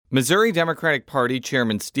Missouri Democratic Party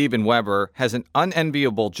Chairman Stephen Weber has an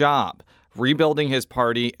unenviable job, rebuilding his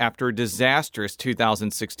party after a disastrous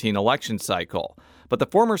 2016 election cycle. But the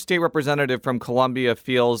former state representative from Columbia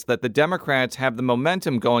feels that the Democrats have the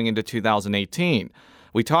momentum going into 2018.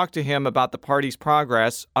 We talked to him about the party's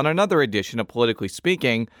progress on another edition of Politically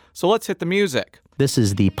Speaking, so let's hit the music. This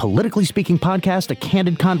is the Politically Speaking podcast, a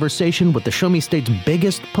candid conversation with the Show Me State's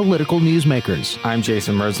biggest political newsmakers. I'm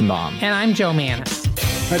Jason Rosenbaum. And I'm Joe Mannies.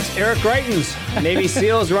 That's Eric Greitens, Navy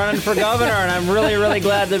SEALs running for governor, and I'm really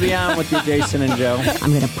glad to be on with you, Jason and Joe.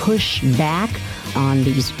 I'm going to push back on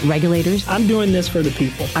these regulators. I'm doing this for the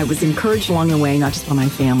people. I was encouraged along the way, not just by my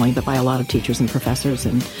family, but by a lot of teachers and professors,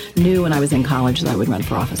 and knew when I was in college that I would run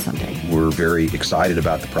for office someday. We're very excited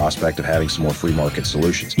about the prospect of having some more free market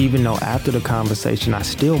solutions. Even though after the conversation, I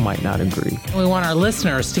still might not agree. We want our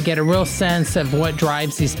listeners to get a real sense of what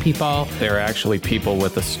drives these people. They're actually people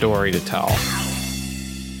with a story to tell.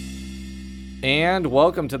 And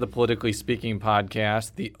welcome to the Politically Speaking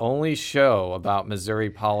podcast, the only show about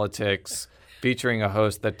Missouri politics featuring a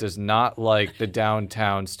host that does not like the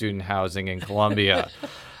downtown student housing in Columbia.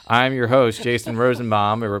 I'm your host, Jason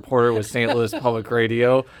Rosenbaum, a reporter with St. Louis Public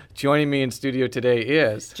Radio. Joining me in studio today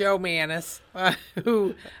is Joe Mannies,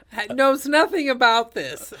 who knows nothing about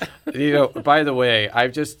this. By the way,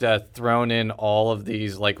 I've just thrown in all of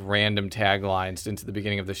these random taglines into the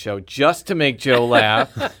beginning of the show just to make Joe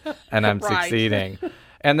laugh, and I'm succeeding.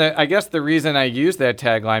 And I guess the reason I use that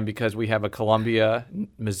tagline because we have a Columbia,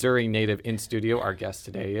 Missouri native in studio. Our guest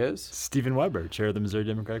today is Stephen Weber, chair of the Missouri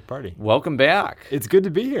Democratic Party. Welcome back. It's good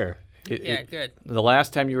to be here. Good. The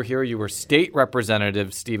last time you were here, you were State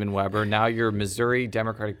Representative Stephen Weber. Now you're Missouri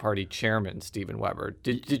Democratic Party Chairman Stephen Weber.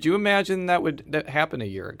 Did you imagine that happen a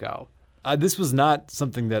year ago? This was not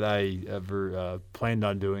something that I ever planned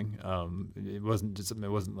on doing. It wasn't just something.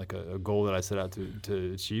 It wasn't like a goal that I set out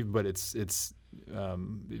to achieve. But it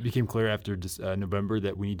became clear after November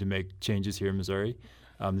that we need to make changes here in Missouri.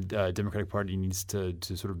 The Democratic Party needs to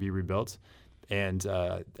sort of be rebuilt. And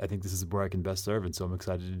I think this is where I can best serve, and so I'm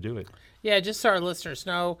excited to do it. Yeah, just so our listeners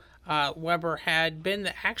know, Weber had been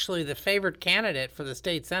actually the favored candidate for the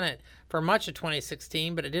state Senate for much of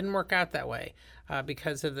 2016, but it didn't work out that way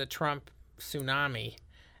because of the Trump tsunami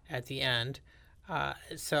at the end.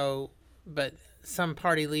 But some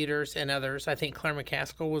party leaders and others, I think Claire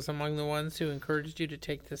McCaskill was among the ones who encouraged you to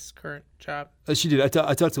take this current job. She did.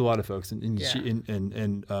 I talked to a lot of folks, and yeah. She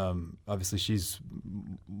obviously she's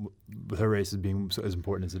with her race as being as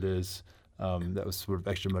important as it is. That was sort of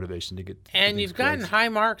extra motivation to get. And you've gotten high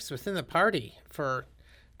marks within the party for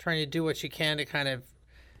trying to do what you can to kind of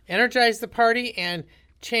energize the party and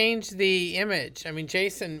change the image. I mean,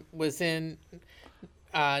 Jason was in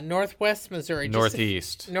Northwest Missouri.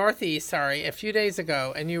 Northeast, a few days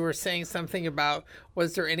ago, and you were saying something about,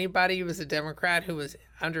 was there anybody who was a Democrat who was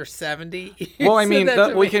under 70? Well, I mean,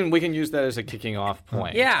 we can use that as a kicking off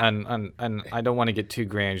point. Yeah. And I don't want to get too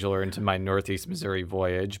granular into my Northeast Missouri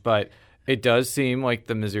voyage, but it does seem like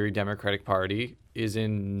the Missouri Democratic Party is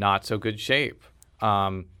in not so good shape.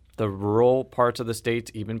 The rural parts of the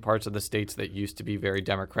states, even parts of the states that used to be very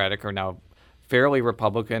Democratic, are now fairly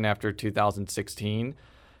Republican after 2016.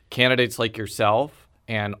 Candidates like yourself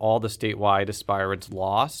and all the statewide aspirants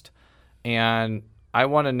lost. And I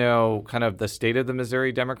want to know kind of the state of the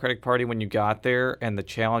Missouri Democratic Party when you got there and the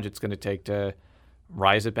challenge it's going to take to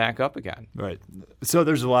rise it back up again. Right. So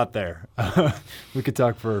there's a lot there. We could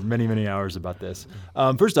talk for many hours about this.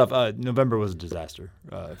 First off, November was a disaster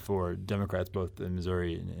for Democrats both in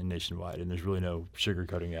Missouri and nationwide, and there's really no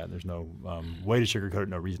sugarcoating that. There's no way to sugarcoat it,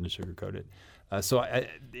 no reason to sugarcoat it. So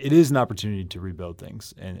it is an opportunity to rebuild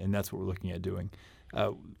things, and that's what we're looking at doing.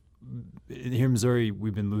 Here in Missouri,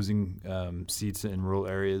 we've been losing seats in rural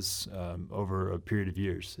areas over a period of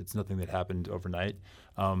years. It's nothing that happened overnight.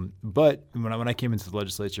 But when I came into the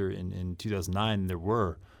legislature in 2009, there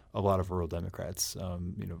were a lot of rural Democrats.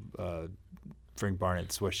 Frank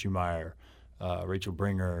Barnett, Wes Schumeyer, Rachel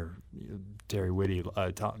Bringer, Terry Whitty,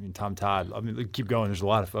 Tom Todd. I mean, keep going. There's a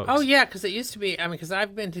lot of folks. Oh, yeah, because it used to be, because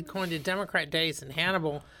I've been going to Democrat days in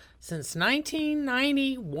Hannibal since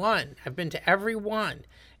 1991. I've been to every one.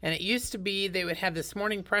 And it used to be they would have this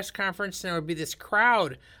morning press conference, and there would be this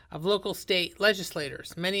crowd of local state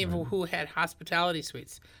legislators, many of who had hospitality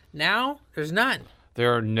suites. Now, there's none.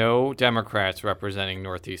 There are no Democrats representing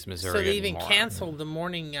Northeast Missouri So they anymore. even canceled the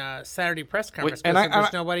morning Saturday press conference because there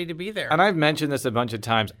was nobody to be there. And I've mentioned this a bunch of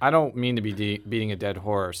times. I don't mean to be beating a dead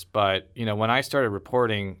horse, but when I started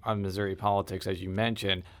reporting on Missouri politics, as you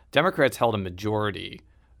mentioned, Democrats held a majority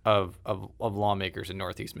of lawmakers in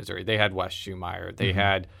Northeast Missouri. They had Wes Schumeyer. They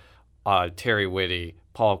had Terry Whitty,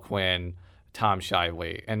 Paul Quinn, Tom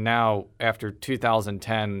Shively. And now, after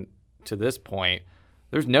 2010 to this point,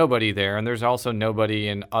 there's nobody there, and there's also nobody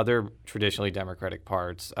in other traditionally Democratic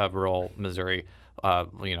parts of rural Missouri,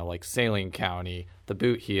 like Saline County, the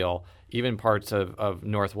Boot Heel, even parts of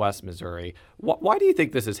Northwest Missouri. Why do you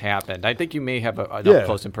think this has happened? I think you may have an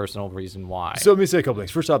up-close and personal reason why. So let me say a couple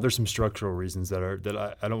things. First off, there's some structural reasons that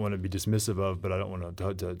I don't want to be dismissive of, but I don't want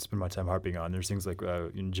to spend my time harping on. There's things like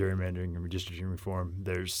gerrymandering and redistricting reform.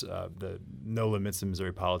 There's the no limits in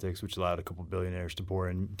Missouri politics, which allowed a couple billionaires to pour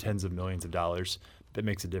in tens of millions of dollars. That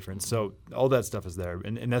makes a difference. So all that stuff is there,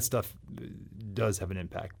 and that stuff does have an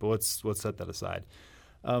impact. But let's set that aside.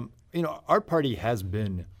 Our party has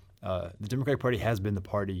been the Democratic Party has been the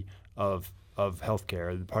party of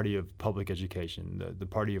healthcare, the party of public education, the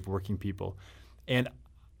party of working people, and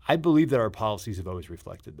I believe that our policies have always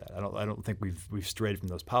reflected that. I don't think we've strayed from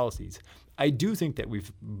those policies. I do think that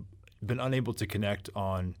we've been unable to connect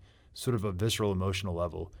on sort of a visceral, emotional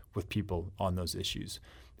level with people on those issues,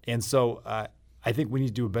 and so I think we need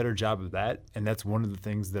to do a better job of that, and that's one of the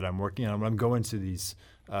things that I'm working on. When I'm going to these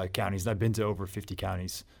counties, and I've been to over 50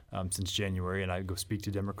 counties since January, and I go speak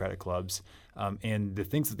to Democratic clubs, and the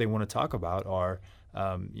things that they want to talk about are,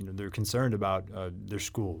 they're concerned about their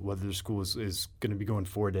school, whether their school is going to be going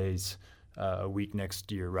 4 days a week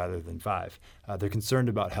next year rather than 5. They're concerned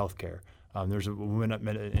about health care. There's a woman I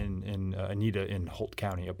met in Anita in Holt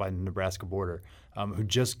County up by the Nebraska border who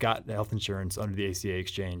just got health insurance under the ACA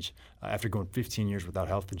exchange after going 15 years without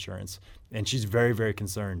health insurance. And she's very, very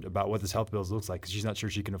concerned about what this health bill looks like because she's not sure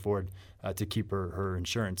she can afford to keep her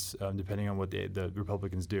insurance depending on what the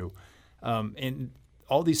Republicans do. And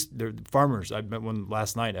all these farmers, I met one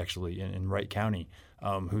last night actually in Wright County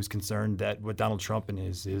who's concerned that what Donald Trump and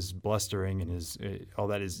his blustering and his all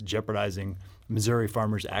that is jeopardizing Missouri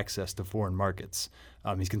farmers' access to foreign markets.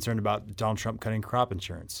 He's concerned about Donald Trump cutting crop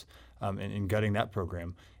insurance and gutting that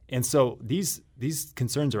program. And so these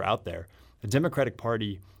concerns are out there. The Democratic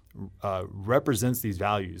Party represents these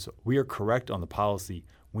values. We are correct on the policy.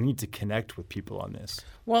 We need to connect with people on this.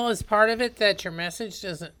 Well, is part of it that your message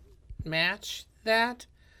doesn't match that?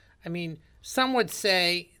 I mean, some would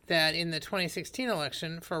say that in the 2016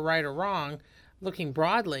 election, for right or wrong, looking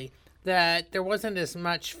broadly, that there wasn't as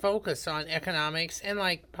much focus on economics and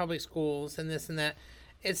like public schools and this and that.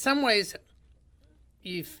 In some ways,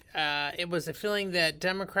 it was a feeling that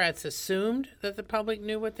Democrats assumed that the public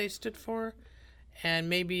knew what they stood for, and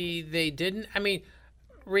maybe they didn't. I mean,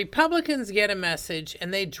 Republicans get a message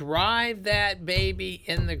and they drive that baby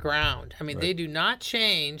in the ground. I mean, They do not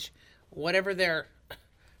change whatever their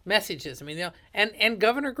message is. I mean, and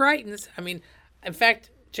Governor Greitens, I mean, in fact,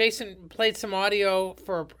 Jason played some audio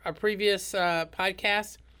for a previous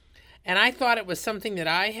podcast, and I thought it was something that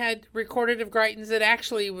I had recorded of Greitens. It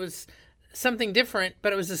actually was something different,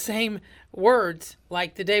 but it was the same words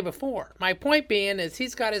like the day before. My point being is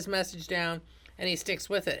he's got his message down and he sticks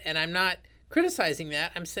with it, and I'm not criticizing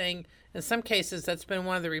that. I'm saying in some cases that's been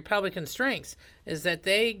one of the Republican strengths, is that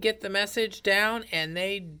they get the message down and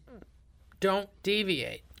they don't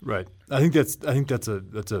deviate. Right. I think that's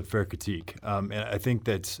a fair critique, and I think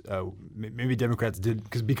that maybe Democrats did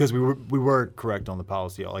because we were correct on the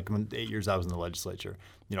policy. Like when 8 years I was in the legislature,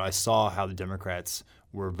 I saw how the Democrats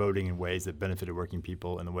were voting in ways that benefited working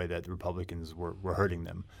people and the way that the Republicans were hurting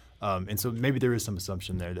them. And so maybe there is some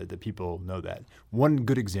assumption there that people know that. One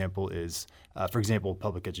good example is, for example,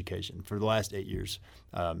 public education. For the last 8 years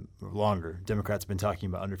or longer, Democrats have been talking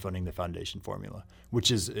about underfunding the foundation formula,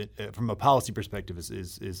 which is, from a policy perspective,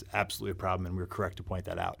 is absolutely a problem, and we're correct to point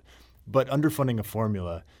that out. But underfunding a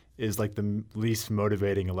formula is like the least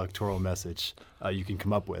motivating electoral message you can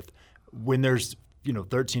come up with. When there's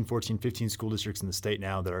 13, 14, 15 school districts in the state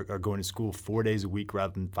now that are going to school 4 days a week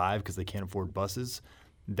rather than 5 because they can't afford buses,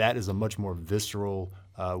 that is a much more visceral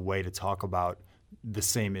way to talk about the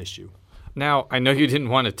same issue. Now, I know you didn't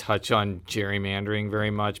want to touch on gerrymandering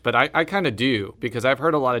very much, but I kind of do, because I've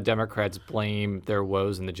heard a lot of Democrats blame their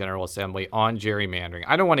woes in the General Assembly on gerrymandering.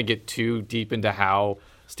 I don't want to get too deep into how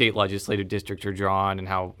state legislative districts are drawn and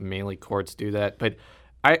how mainly courts do that, but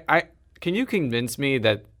can you convince me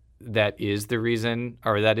that is the reason,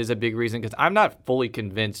 or that is a big reason? Because I'm not fully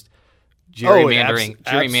convinced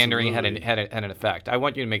gerrymandering had an effect. I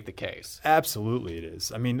want you to make the case. Absolutely it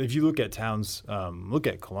is. I mean, if you look at towns, look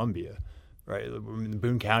at Columbia, right? In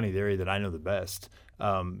Boone County, the area that I know the best,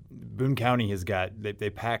 Boone County has got, they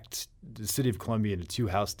packed the city of Columbia into 2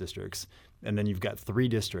 House districts, and then you've got 3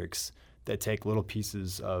 districts that take little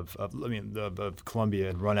pieces of Columbia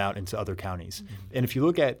and run out into other counties. Mm-hmm. And if you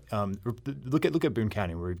look at Boone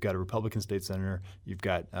County, where you've got a Republican state senator, you've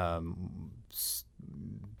got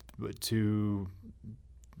 2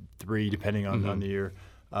 3, depending on the year,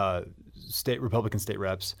 Republican state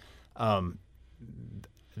reps.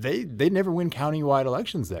 They never win countywide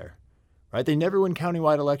elections there, right? They never win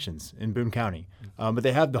countywide elections in Boone County, but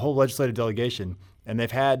they have the whole legislative delegation, and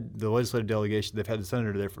they've had the legislative delegation. They've had the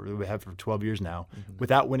senator there for 12 years now,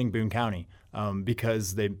 without winning Boone County,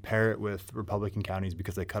 because they pair it with Republican counties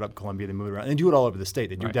because they cut up Columbia, they move it around, and they do it all over the state.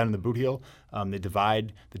 They do it down in the Boot Heel. They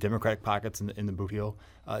divide the Democratic pockets in the Boot Heel.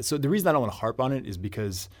 So the reason I don't want to harp on it is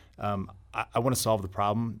because I want to solve the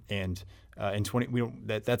problem, and in 20, we don't.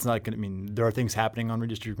 That's not going to mean there are things happening on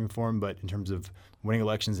redistricting reform, but in terms of winning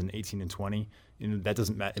elections in 18 and 20, that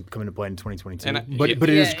doesn't come into play in 2022. But it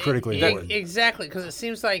is critically important. Exactly, because it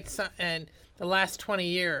seems like in the last 20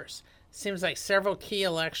 years, seems like several key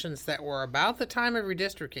elections that were about the time of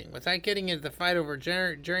redistricting, without getting into the fight over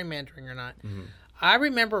gerrymandering or not. I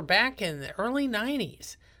remember back in the early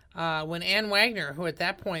 90s when Ann Wagner, who at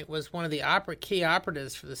that point was one of the key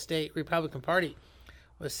operatives for the state Republican Party,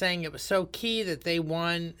 was saying it was so key that they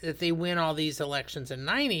win all these elections in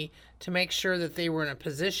 90 to make sure that they were in a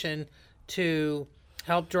position to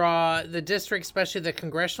help draw the districts, especially the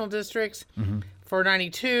congressional districts, for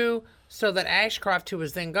 92, so that Ashcroft, who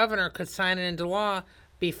was then governor, could sign it into law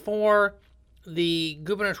before the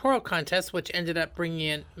gubernatorial contest, which ended up bringing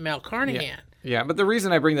in Mel Carnahan. Yeah, but the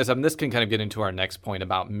reason I bring this up, and this can kind of get into our next point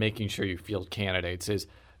about making sure you field candidates, is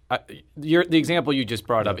the example you just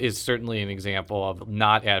brought up is certainly an example of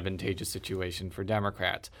not advantageous situation for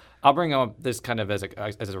Democrats. I'll bring up this kind of as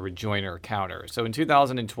a rejoinder counter. So in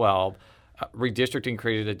 2012, redistricting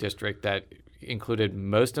created a district that included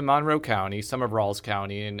most of Monroe County, some of Rawls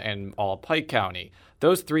County, and all of Pike County.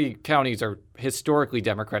 Those 3 counties are historically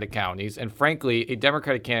Democratic counties, and frankly, a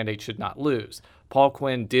Democratic candidate should not lose. Paul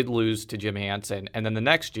Quinn did lose to Jim Hansen, and then the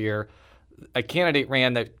next year, a candidate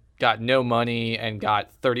ran that got no money and got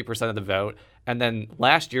 30% of the vote. And then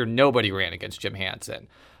last year, nobody ran against Jim Hansen.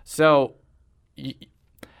 So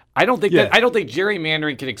I don't think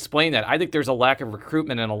gerrymandering can explain that. I think there's a lack of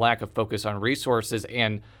recruitment and a lack of focus on resources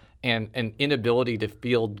and an inability to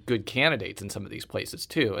field good candidates in some of these places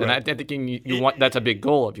too. And I think you want that's a big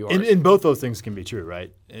goal of yours. And both those things can be true,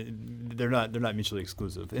 right? They're not mutually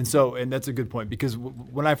exclusive. And that's a good point, because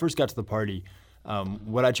when I first got to the party,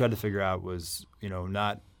 what I tried to figure out was,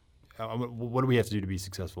 not what do we have to do to be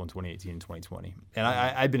successful in 2018 and 2020? And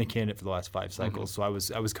I've been a candidate for the last 5 cycles, so I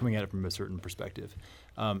was coming at it from a certain perspective.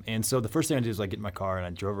 And so the first thing I did was get in my car and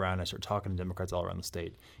I drove around and I started talking to Democrats all around the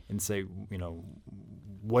state and say,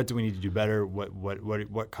 what do we need to do better?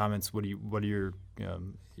 What comments? What are your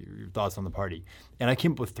thoughts on the party? And I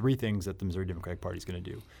came up with 3 things that the Missouri Democratic Party is going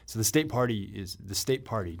to do. So the state party is the state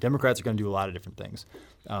party. Democrats are going to do a lot of different things.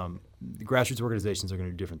 The grassroots organizations are going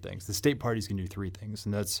to do different things. The state party is going to do 3 things,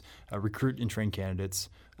 and that's recruit and train candidates,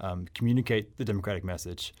 communicate the Democratic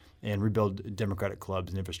message, and rebuild Democratic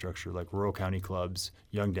clubs and infrastructure like rural county clubs,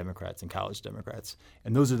 young Democrats, and college Democrats.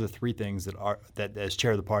 And those are the 3 things that as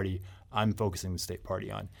chair of the party, I'm focusing the state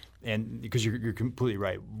party on. And because you're completely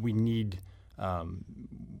right, we need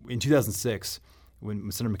in 2006,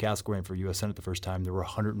 when Senator McCaskill ran for U.S. Senate the first time, there were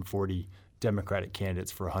 140 Democratic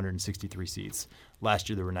candidates for 163 seats. Last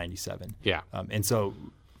year, there were 97. Yeah. And so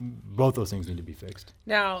both those things need to be fixed.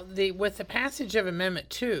 Now, with the passage of Amendment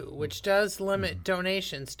 2, which does limit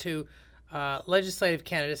donations to legislative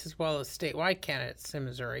candidates as well as statewide candidates in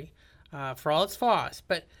Missouri, for all its flaws,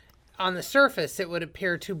 but on the surface, it would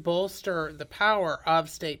appear to bolster the power of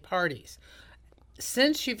state parties.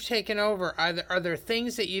 Since you've taken over, are there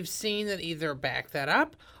things that you've seen that either back that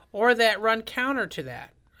up or that run counter to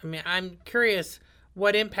that? I mean, I'm curious,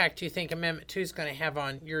 what impact do you think Amendment 2 is going to have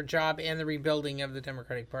on your job and the rebuilding of the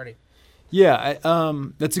Democratic Party? Yeah,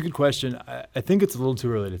 that's a good question. I think it's a little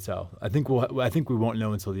too early to tell. I think we won't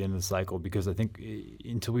know until the end of the cycle, because I think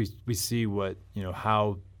until we see what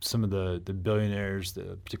how some of the billionaires,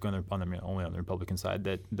 particularly only on the Republican side,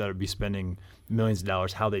 that would be spending millions of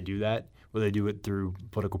dollars, how they do that, whether they do it through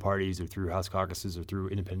political parties or through House caucuses or through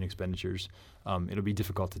independent expenditures, it'll be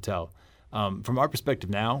difficult to tell. From our perspective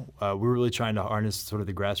now, we're really trying to harness sort of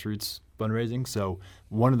the grassroots fundraising. So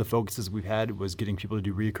one of the focuses we've had was getting people to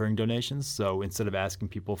do recurring donations. So instead of asking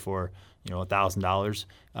people for $1,000,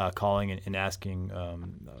 calling and asking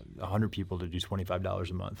 100 people to do $25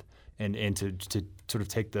 a month, and to sort of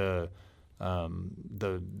take the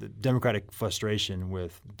Democratic frustration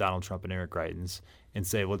with Donald Trump and Eric Greitens and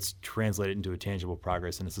say, let's translate it into a tangible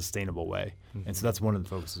progress in a sustainable way. Mm-hmm. And so that's one of the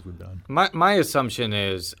focuses we've done. My assumption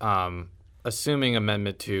is, assuming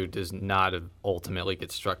Amendment 2 does not ultimately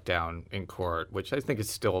get struck down in court, which I think is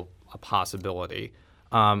still a possibility,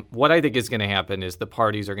 what I think is going to happen is the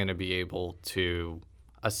parties are going to be able to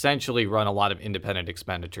essentially run a lot of independent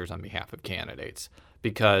expenditures on behalf of candidates,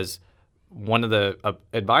 because one of the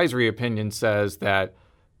advisory opinions says that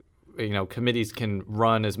committees can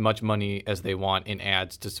run as much money as they want in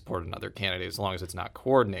ads to support another candidate as long as it's not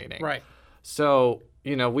coordinating. Right. So,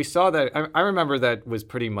 we saw that. I remember that was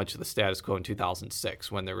pretty much the status quo in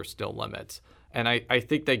 2006 when there were still limits. And I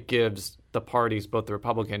think that gives the parties, both the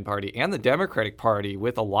Republican Party and the Democratic Party,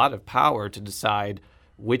 with a lot of power to decide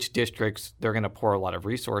which districts they're going to pour a lot of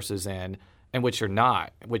resources in and which are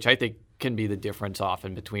not, which I think can be the difference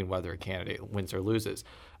often between whether a candidate wins or loses.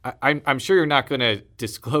 I'm sure you're not going to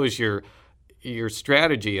disclose your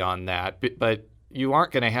strategy on that, but you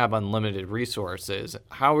aren't going to have unlimited resources.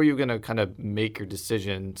 How are you going to kind of make your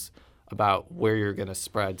decisions about where you're going to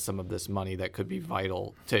spread some of this money that could be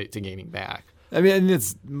vital to gaining back? I mean,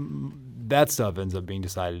 that stuff ends up being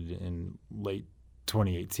decided in late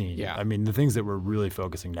 2018. Yeah. I mean, the things that we're really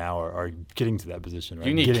focusing now are getting to that position, right?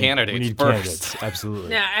 You need candidates we need first. Candidates, absolutely.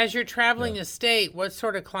 Now, as you're traveling a state, what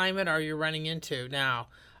sort of climate are you running into now?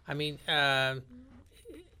 I mean,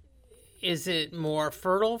 is it more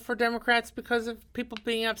fertile for Democrats because of people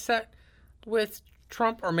being upset with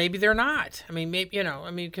Trump, or maybe they're not? I mean, maybe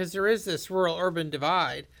because there is this rural-urban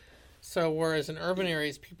divide. So whereas in urban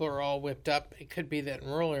areas people are all whipped up, it could be that in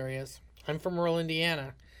rural areas. I'm from rural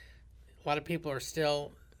Indiana. A lot of people are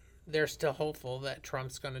still hopeful that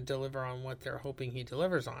Trump's going to deliver on what they're hoping he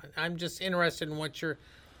delivers on. I'm just interested in what you're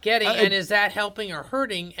getting, and is that helping or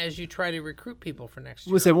hurting as you try to recruit people for next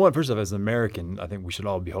year? We'll say, first off, as an American, I think we should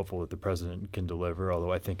all be hopeful that the president can deliver,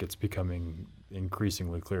 although I think it's becoming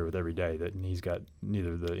increasingly clear with every day that he's got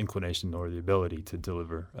neither the inclination nor the ability to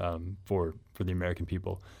deliver for the American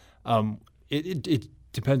people. It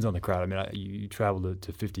depends on the crowd. I mean, you travel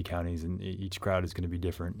to 50 counties, and each crowd is going to be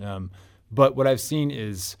different. But what I've seen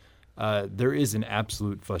is there is an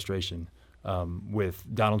absolute frustration with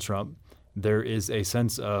Donald Trump. There is a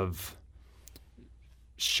sense of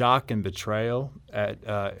shock and betrayal at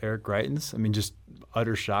Eric Greitens. I mean, just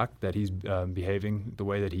utter shock that he's behaving the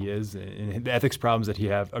way that he is, and the ethics problems that he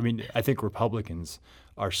have. I mean, I think Republicans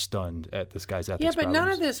are stunned at this guy's ethics problems. Yeah, but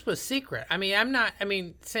none of this was secret. I mean, I'm not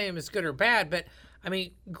saying it was good or bad, but I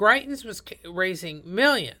mean, Greitens was raising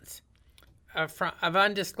millions of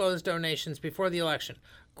undisclosed donations before the election.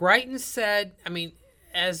 Greitens said,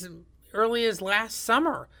 as early as last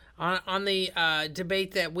summer on the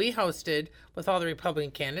debate that we hosted with all the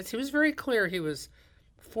Republican candidates, he was very clear he was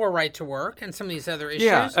for right to work and some of these other issues.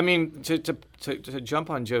 Yeah, I mean, to jump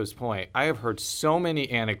on Joe's point, I have heard so many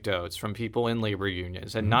anecdotes from people in labor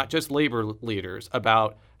unions, and not just labor leaders,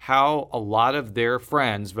 about how a lot of their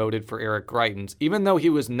friends voted for Eric Greitens, even though he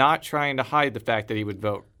was not trying to hide the fact that he would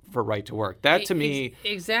vote for right to work. That, to me,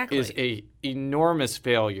 exactly is a enormous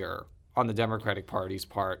failure on the Democratic Party's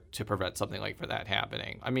part to prevent something like that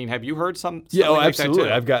happening. I mean, have you heard something like absolutely.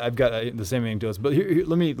 that too? I've got the same anecdotes, but here,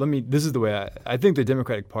 let me. This is the way I think the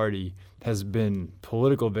Democratic Party has been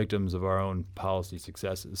political victims of our own policy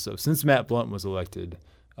successes. So since Matt Blunt was elected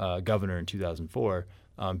governor in 2004,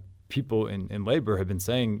 people in labor have been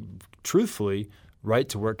saying, truthfully, right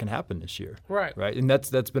to work can happen this year. Right. And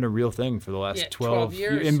that's been a real thing for the last 12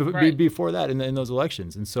 years. And before that, in those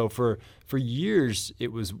elections. And so for years,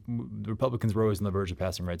 the Republicans were always on the verge of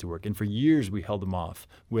passing right to work. And for years, we held them off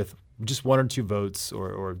with just one or two votes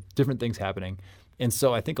or different things happening. And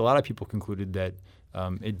so I think a lot of people concluded that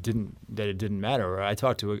it didn't matter. I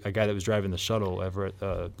talked to a guy that was driving the shuttle over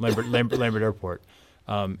at Lambert Airport,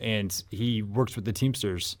 and he works with the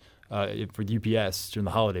Teamsters for UPS during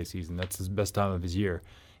the holiday season. That's his best time of his year.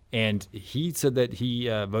 And he said that he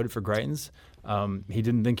voted for Greitens. He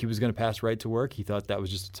didn't think he was going to pass right to work. He thought that was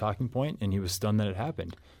just a talking point, and he was stunned that it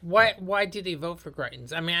happened. Why did he vote for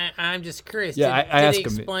Greitens? I mean, I'm just curious. Yeah, I asked him.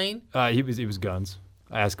 Did he explain? He was guns.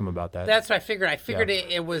 I asked him about that. That's what I figured. I figured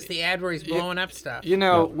it was the ad where he's blowing up stuff.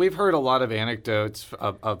 We've heard a lot of anecdotes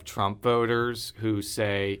of Trump voters who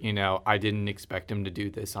say, I didn't expect him to do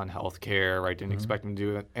this on health care. I didn't expect him to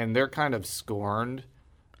do it. And they're kind of scorned.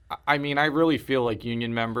 I mean, I really feel like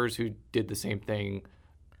union members who did the same thing,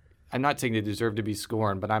 I'm not saying they deserve to be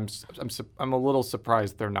scorned, but I'm a little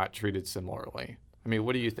surprised they're not treated similarly. I mean,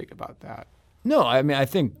 what do you think about that? No, I mean, I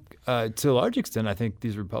think to a large extent, I think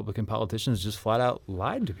these Republican politicians just flat out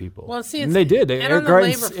lied to people. Well, see, and they did. Eric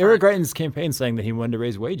Greitens' campaign saying that he wanted to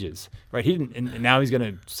raise wages, right? He didn't, and now he's going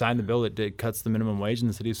to sign the bill that cuts the minimum wage in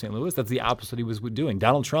the city of St. Louis. That's the opposite he was doing.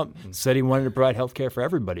 Donald Trump said he wanted to provide health care for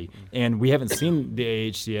everybody, and we haven't seen the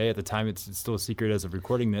AHCA at the time. It's still a secret as of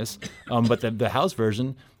recording this, but the House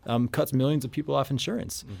version cuts millions of people off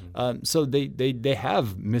insurance. So they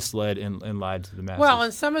have misled and lied to the masses. Well,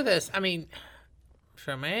 and some of this, I mean,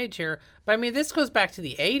 show my age here, but I mean, this goes back to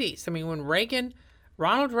the 80s. I mean, when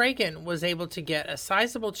Ronald Reagan was able to get a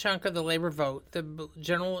sizable chunk of the labor vote, the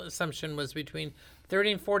general assumption was between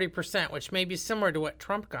 30 and 40%, which may be similar to what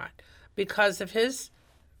Trump got because of his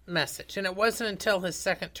message. And it wasn't until his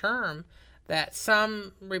second term that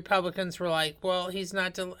some Republicans were like, well, he's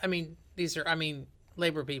not,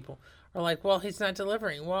 labor people are like, well, he's not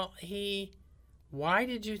delivering. Well, why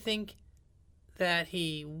did you think that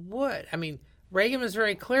he would? I mean, Reagan was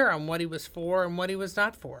very clear on what he was for and what he was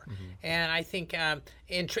not for. Mm-hmm. And I think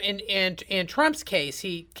in Trump's case,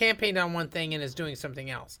 he campaigned on one thing and is doing something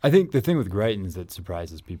else. I think the thing with Greitens that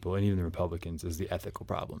surprises people, and even the Republicans, is the ethical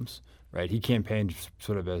problems, right? He campaigned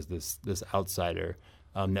sort of as this outsider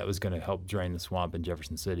that was going to help drain the swamp in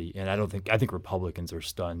Jefferson City. And I think Republicans are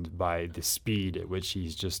stunned by the speed at which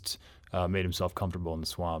he's just made himself comfortable in the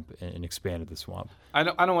swamp and expanded the swamp. I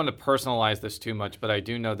don't want to personalize this too much, but I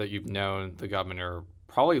do know that you've known the governor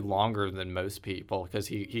probably longer than most people because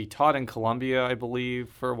he taught in Columbia, I believe,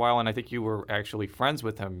 for a while, and I think you were actually friends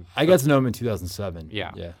with him. I got to know him in 2007.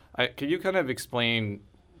 Yeah. Could you kind of explain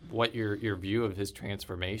what your view of his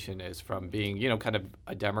transformation is from being, kind of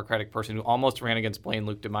a Democratic person who almost ran against Blaine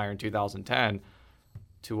Luetkemeyer in 2010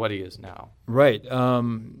 to what he is now? Right.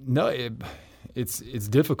 It's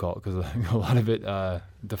difficult because a lot of it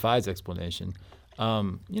defies explanation.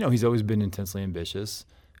 He's always been intensely ambitious.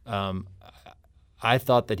 I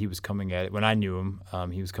thought that he was coming at it, when I knew him,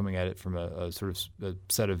 he was coming at it from a sort of a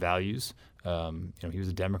set of values. He was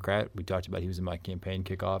a Democrat. We talked about he was in my campaign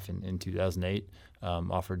kickoff in 2008,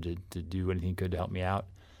 offered to do anything he could to help me out.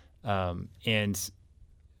 I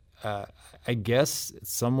guess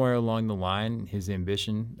somewhere along the line, his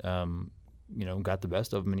ambition got the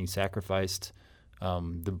best of him, and he sacrificed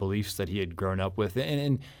the beliefs that he had grown up with.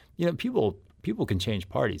 And people can change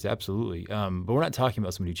parties, absolutely. But we're not talking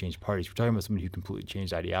about somebody who changed parties. We're talking about somebody who completely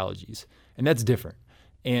changed ideologies, and that's different.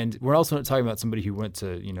 And we're also not talking about somebody who went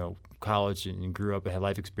to college and grew up and had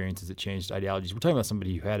life experiences that changed ideologies. We're talking about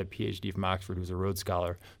somebody who had a PhD from Oxford, who was a Rhodes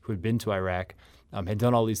Scholar, who had been to Iraq, had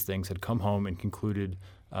done all these things, had come home and concluded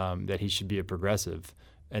that he should be a progressive.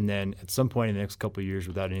 And then at some point in the next couple of years,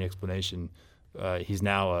 without any explanation, he's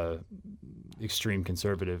now a extreme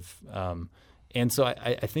conservative. And so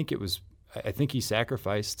I think he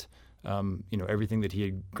sacrificed everything that he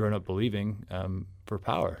had grown up believing for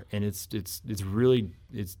power, and it's disheartening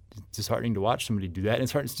to watch somebody do that. And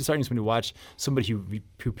it's disheartening to watch somebody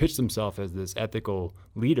who pitched himself as this ethical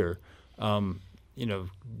leader,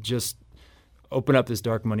 just open up this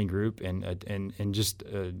dark money group and just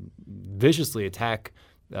viciously attack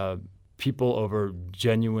people over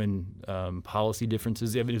genuine policy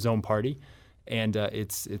differences in his own party. And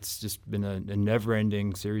it's just been a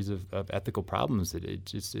never-ending series of ethical problems that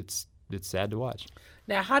it's sad to watch.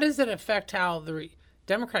 Now, how does it affect how the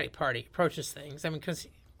Democratic Party approaches things? I mean, because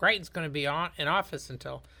Greitens going to be in office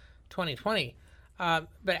until 2020.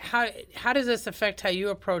 But how does this affect how you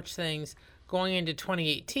approach things going into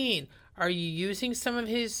 2018? Are you using some of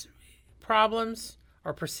his problems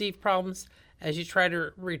or perceived problems as you try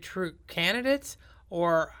to recruit candidates,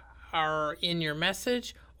 or are in your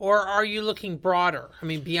message? Or are you looking broader? I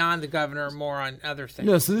mean, beyond the governor, more on other things.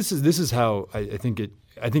 No. So this is how I think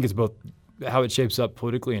it's both how it shapes up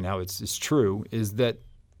politically and how it's true. Is that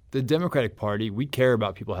the Democratic Party, we care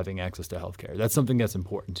about people having access to health care. That's something that's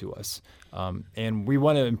important to us, and we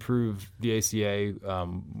want to improve the ACA.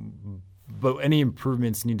 But any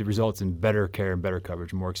improvements need to result in better care and better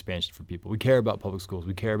coverage, more expansion for people. We care about public schools.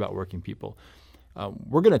 We care about working people.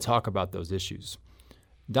 We're going to talk about those issues.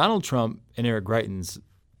 Donald Trump and Eric Greitens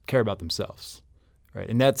care about themselves, right?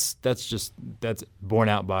 And that's borne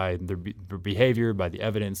out by their behavior, by the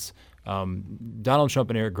evidence. Donald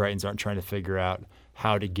Trump and Eric Greitens aren't trying to figure out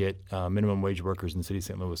how to get minimum wage workers in the city of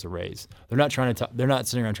St. Louis a raise. They're not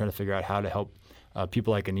sitting around trying to figure out how to help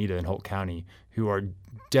people like Anita in Holt County who are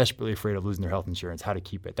desperately afraid of losing their health insurance, how to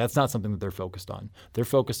keep it. That's not something that they're focused on. They're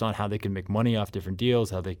focused on how they can make money off different deals,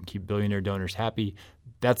 how they can keep billionaire donors happy.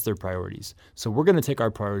 That's their priorities. So we're going to take our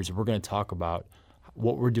priorities and we're going to talk about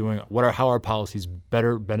what we're doing, how our policies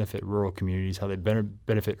better benefit rural communities, how they better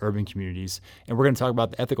benefit urban communities. And we're going to talk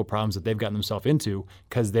about the ethical problems that they've gotten themselves into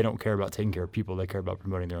because they don't care about taking care of people. They care about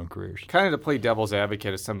promoting their own careers. Kind of to play devil's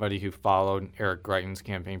advocate, as somebody who followed Eric Greitens'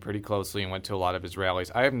 campaign pretty closely and went to a lot of his rallies,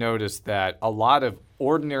 I have noticed that a lot of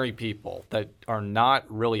ordinary people that are not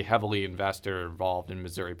really heavily invested or involved in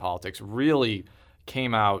Missouri politics really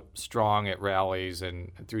came out strong at rallies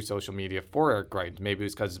and through social media for Eric Greitens. Maybe it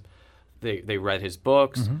was because they read his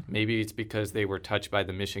books. Mm-hmm. Maybe it's because they were touched by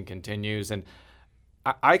The Mission Continues. And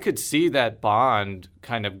I could see that bond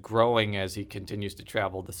kind of growing as he continues to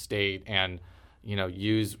travel the state and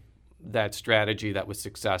use that strategy that was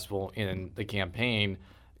successful in the campaign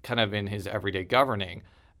kind of in his everyday governing.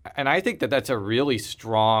 And I think that that's a really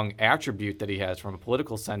strong attribute that he has from a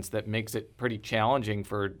political sense that makes it pretty challenging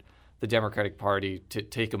for the Democratic Party to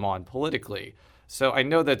take him on politically. So I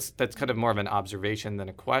know that's kind of more of an observation than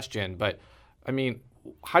a question, but I mean,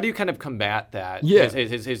 how do you kind of combat that? Yeah.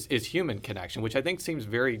 His human connection, which I think seems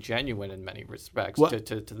very genuine in many respects to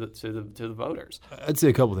the voters. I'd say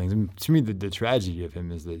a couple things. I mean, to me, the tragedy of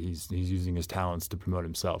him is that he's using his talents to promote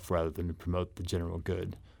himself rather than to promote the general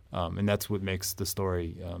good, and that's what makes the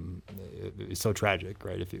story so tragic,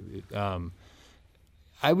 right?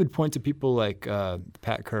 I would point to people like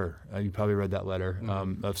Pat Kerr. You probably read that letter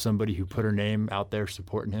of somebody who put her name out there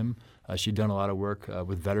supporting him. She'd done a lot of work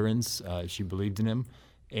with veterans. She believed in him,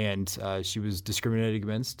 and she was discriminated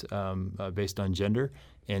against based on gender.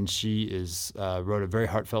 And she wrote a very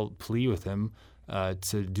heartfelt plea with him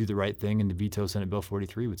to do the right thing and to veto Senate Bill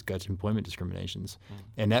 43, which guts employment discriminations.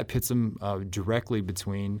 And that pits him directly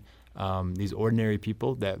between these ordinary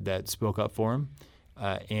people that spoke up for him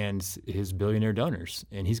and his billionaire donors.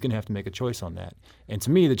 And he's going to have to make a choice on that. And to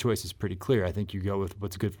me, the choice is pretty clear. I think you go with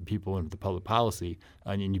what's good for people and the public policy,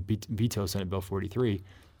 and you veto Senate Bill 43.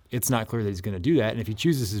 It's not clear that he's going to do that. And if he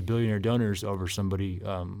chooses his billionaire donors over somebody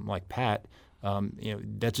like Pat,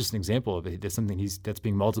 that's just an example of it. That's something that's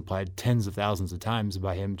being multiplied tens of thousands of times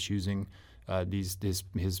by him choosing his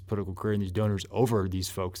political career and these donors over these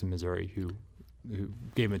folks in Missouri who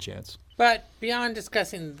gave him a chance. But beyond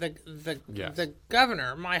discussing the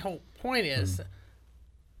governor, my whole point is,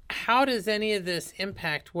 how does any of this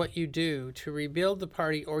impact what you do to rebuild the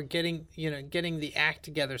party or getting the act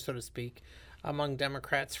together, so to speak, among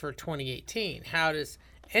Democrats for 2018? How does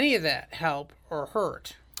any of that help or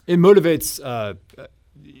hurt? It motivates.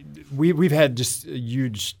 We've had just a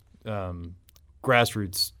huge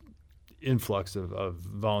grassroots influx of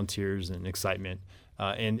volunteers and excitement,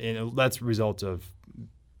 and that's a result of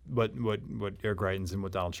what Eric Greitens and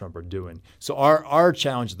what Donald Trump are doing. So our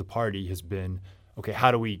challenge of the party has been, okay,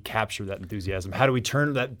 how do we capture that enthusiasm? How do we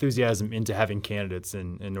turn that enthusiasm into having candidates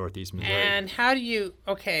in Northeast Missouri? And how do you,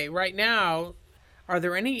 right now, are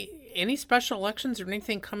there any special elections or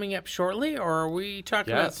anything coming up shortly, or are we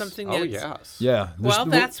talking about something that's... Oh, yes. Yeah. Well,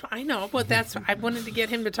 I know, but I wanted to get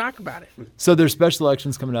him to talk about it. So there's special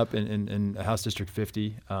elections coming up in House District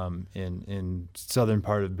 50 in southern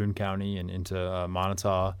part of Boone County and into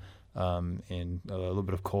Montauk and a little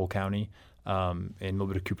bit of Cole County. And a little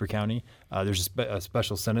bit of Cooper County. There's a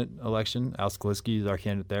special Senate election. Al Skaliski is our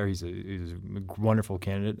candidate there. He's a wonderful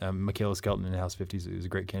candidate. Michaela Skelton in House 50 is a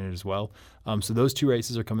great candidate as well. So those two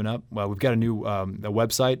races are coming up. Well, we've got a new a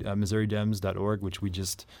website, MissouriDems.org, which we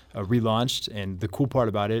just relaunched. And the cool part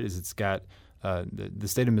about it is it's got the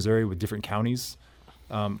state of Missouri with different counties.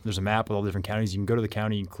 There's a map with all the different counties. You can go to the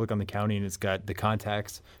county, you can click on the county, and it's got the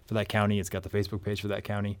contacts for that county. It's got the Facebook page for that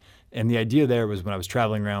county. And the idea there was when I was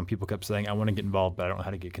traveling around, people kept saying, I want to get involved, but I don't know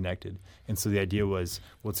how to get connected. And so the idea was,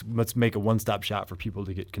 let's make a one-stop shop for people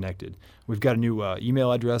to get connected. We've got a new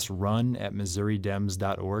email address,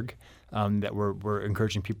 run@MissouriDems.org, that we're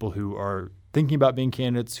encouraging people who are thinking about being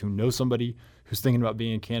candidates, who know somebody who's thinking about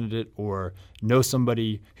being a candidate, or know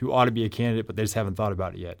somebody who ought to be a candidate, but they just haven't thought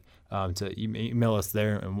about it yet. To email us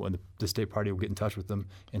there, and the state party will get in touch with them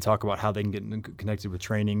and talk about how they can get connected with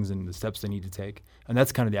trainings and the steps they need to take. And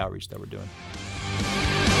that's kind of the outreach that we're doing.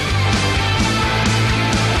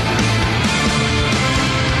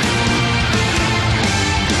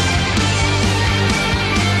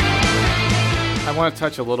 I want to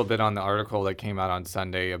touch a little bit on the article that came out on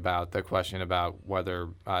Sunday about the question about whether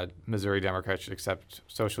Missouri Democrats should accept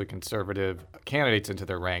socially conservative candidates into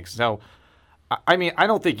their ranks. So, I mean, I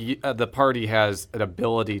don't think the party has an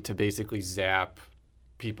ability to basically zap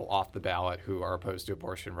people off the ballot who are opposed to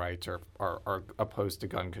abortion rights or are opposed to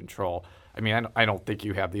gun control. I mean, I don't think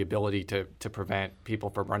you have the ability to prevent people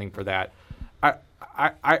from running for that.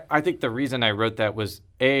 I think the reason I wrote that was,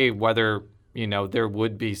 A, whether, there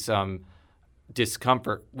would be some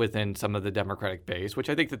discomfort within some of the Democratic base, which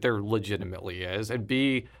I think that there legitimately is, and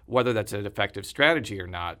B, whether that's an effective strategy or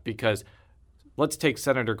not, because let's take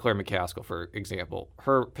Senator Claire McCaskill, for example.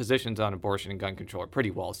 Her positions on abortion and gun control are pretty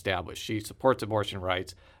well established. She supports abortion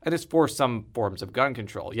rights and is for some forms of gun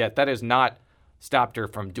control, yet that has not stopped her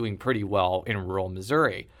from doing pretty well in rural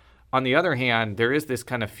Missouri. On the other hand, there is this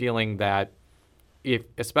kind of feeling that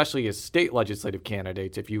especially as state legislative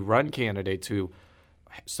candidates, if you run candidates who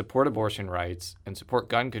support abortion rights and support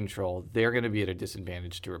gun control, they're going to be at a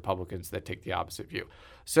disadvantage to Republicans that take the opposite view.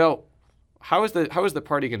 So how is the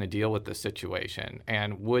party going to deal with this situation?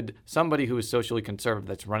 And would somebody who is socially conservative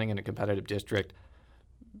that's running in a competitive district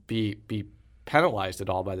be penalized at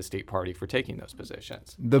all by the state party for taking those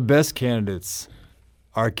positions. The best candidates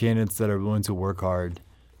are candidates that are willing to work hard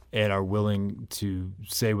and are willing to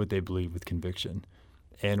say what they believe with conviction.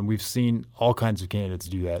 And we've seen all kinds of candidates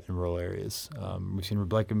do that in rural areas. We've seen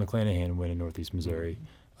Rebecca McClanahan win in Northeast Missouri,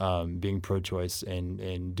 being pro-choice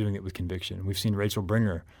and doing it with conviction. We've seen Rachel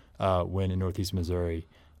Bringer win in Northeast Missouri,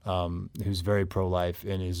 who's very pro-life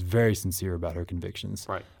and is very sincere about her convictions.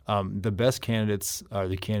 Right. The best candidates are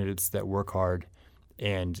the candidates that work hard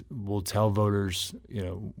and will tell voters,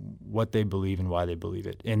 what they believe and why they believe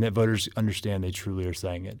it, and that voters understand they truly are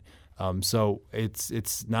saying it. So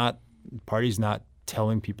it's not parties not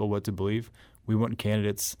telling people what to believe. We want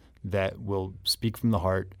candidates that will speak from the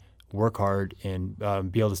heart, work hard, and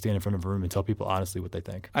be able to stand in front of a room and tell people honestly what they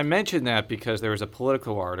think. I mentioned that because there was a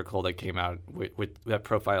Politico article that came out with that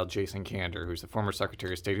profiled Jason Kander, who's the former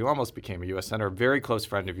Secretary of State who almost became a U.S. Senator, a very close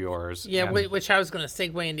friend of yours. Yeah, which I was going to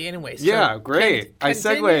segue into anyway. So yeah, great. I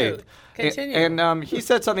segued. Continue. And he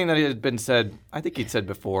said something that had been said, I think he'd said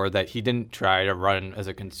before, that he didn't try to run as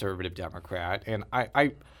a conservative Democrat. And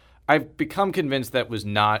I've become convinced that was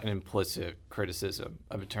not an implicit criticism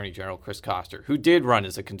of Attorney General Chris Koster, who did run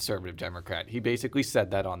as a conservative Democrat. He basically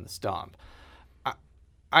said that on the stump.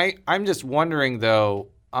 I'm just wondering, though,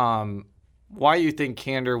 why you think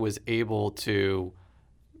Kander was able to,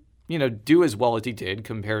 do as well as he did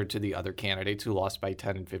compared to the other candidates who lost by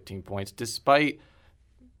 10 and 15 points, despite,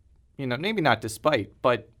 maybe not despite,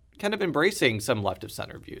 but kind of embracing some left of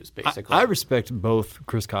center views, basically. I respect both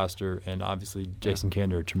Chris Koster and obviously Jason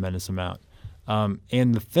Kander a tremendous amount.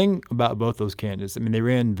 And the thing about both those candidates, they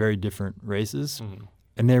ran very different races,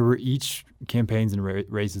 and they were each campaigns and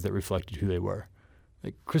races that reflected who they were.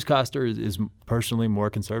 Like Chris Koster is personally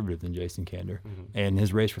more conservative than Jason Kander, and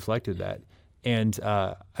his race reflected that. And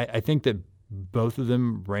I think that both of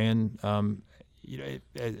them ran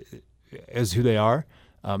as who they are.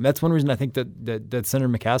 That's one reason I think that Senator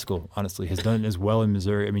McCaskill, honestly, has done as well in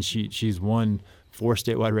Missouri. She's won 4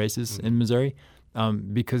 statewide races in Missouri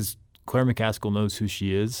because Claire McCaskill knows who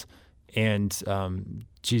she is, and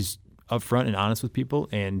she's upfront and honest with people,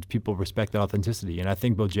 and people respect that authenticity. And I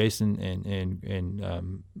think both Jason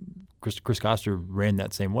and Chris Koster ran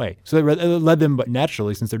that same way. So it led them, but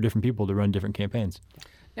naturally, since they're different people, to run different campaigns.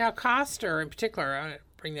 Now, Koster, in particular, I want to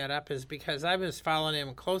bring that up is because I was following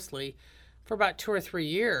him closely for about 2 or 3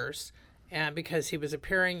 years, because he was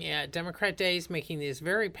appearing at Democrat Days, making these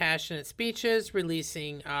very passionate speeches,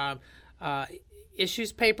 releasing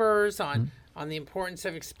issues papers on the importance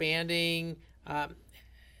of expanding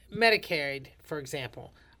Medicaid, for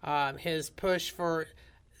example. His push for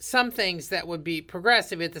some things that would be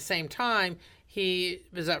progressive. At the same time, he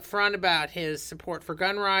was upfront about his support for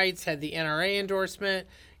gun rights, had the NRA endorsement,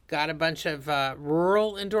 got a bunch of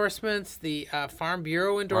rural endorsements. The Farm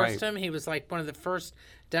Bureau endorsed him. He was like one of the first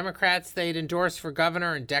Democrats they'd endorsed for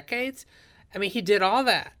governor in decades. He did all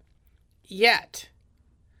that. Yet,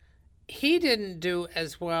 he didn't do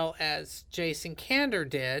as well as Jason Kander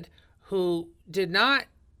did, who did not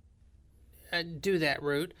do that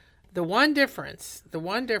route. The one difference,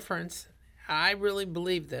 I really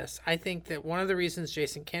believe this. I think that one of the reasons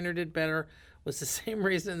Jason Kander did better was the same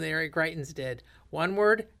reason the Eric Greitens did. One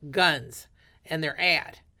word, guns, and their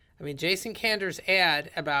ad. Jason Kander's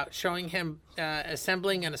ad about showing him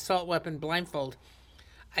assembling an assault weapon blindfold,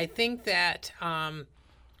 I think that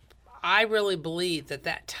I really believe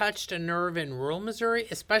that touched a nerve in rural Missouri,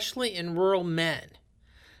 especially in rural men.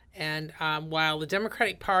 And while the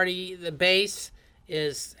Democratic Party, the base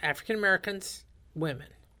is African Americans, women,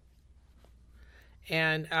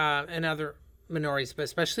 and other minorities, but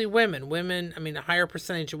especially women. Women, a higher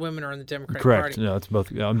percentage of women are in the Democratic Party. Correct. No, it's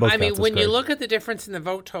both. On both counts, when you look at the difference in the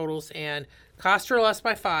vote totals, and Koster lost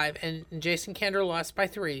by 5 and Jason Kander lost by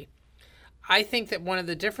 3, I think that one of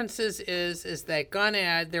the differences is that gun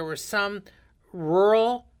ad, there were some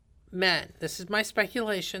rural men. This is my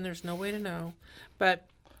speculation. There's no way to know. But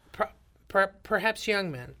perhaps young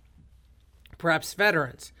men, perhaps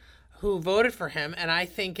veterans, who voted for him, and I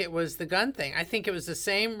think it was the gun thing. I think it was the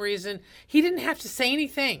same reason. He didn't have to say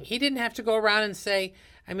anything. He didn't have to go around and say,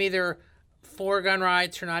 I'm either for gun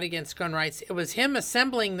rights or not against gun rights. It was him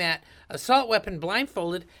assembling that assault weapon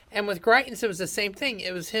blindfolded, and with Greitens, it was the same thing.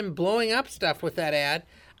 It was him blowing up stuff with that ad.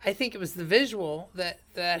 I think it was the visual that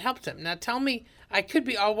helped him. Now, tell me, I could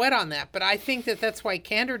be all wet on that, but I think that's why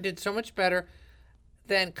Kander did so much better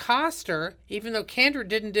than Koster, even though Kander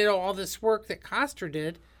didn't do all this work that Koster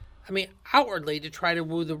did, outwardly to try to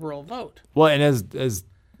woo the rural vote. Well, and as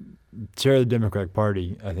chair of the Democratic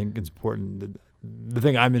Party, I think it's important that the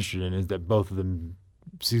thing I'm interested in is that both of them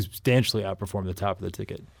substantially outperform the top of the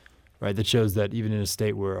ticket. right? That shows that even in a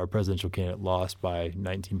state where our presidential candidate lost by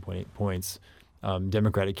 19.8 points,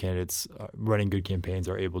 Democratic candidates running good campaigns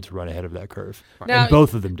are able to run ahead of that curve. Now, and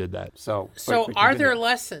both of them did that. So are there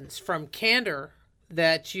lessons from Candor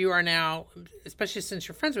that you are now, especially since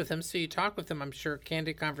you're friends with him, so you talk with him, I'm sure,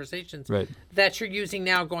 candid conversations, right, that you're using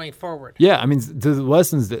now going forward? Yeah, I mean, the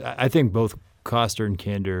lessons that I think both Koster and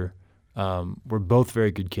Candor were both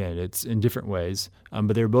very good candidates in different ways,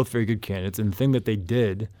 but they were both very good candidates. And the thing that they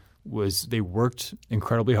did was they worked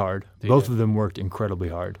incredibly hard. Both of them worked incredibly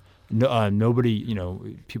hard. No, nobody,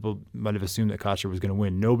 people might have assumed that Koster was going to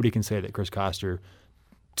win. Nobody can say that Chris Koster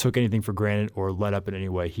took anything for granted or let up in any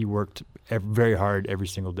way. He worked very hard every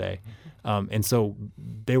single day. And so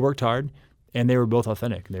they worked hard, and they were both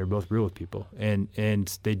authentic. They were both real with people. And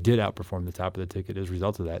they did outperform the top of the ticket as a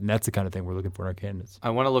result of that. And that's the kind of thing we're looking for in our candidates. I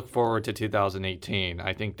want to look forward to 2018.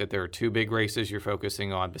 I think that there are two big races you're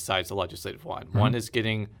focusing on besides the legislative one. Mm-hmm. One is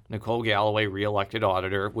getting Nicole Galloway reelected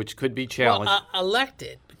auditor, which could be challenged. Well,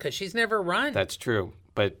 elected, because she's never run. That's true.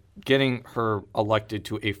 But getting her elected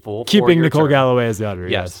to a full keeping Nicole term. Galloway as the auditor.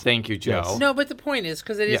 Yes. Thank you, Joe. Yes. No, but the point is,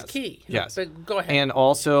 because it is key. Yes. But go ahead. And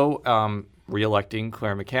also re-electing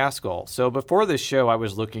Claire McCaskill. So before this show, I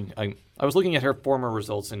was looking at her former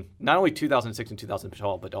results in not only 2006 and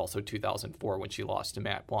 2012, but also 2004 when she lost to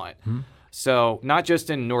Matt Blunt. Mm-hmm. So not just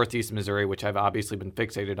in Northeast Missouri, which I've obviously been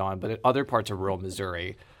fixated on, but at other parts of rural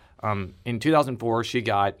Missouri. In 2004, she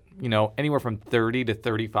got anywhere from 30 to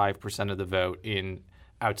 35% of the vote in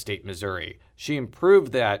outstate Missouri. She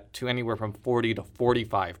improved that to anywhere from 40 to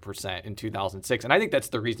 45% in 2006, and I think that's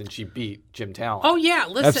the reason she beat Jim Talent. Oh yeah,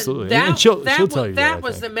 listen, absolutely. And she'll tell you that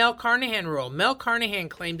was the Mel Carnahan rule. Mel Carnahan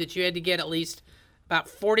claimed that you had to get at least about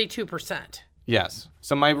 42%. Yes.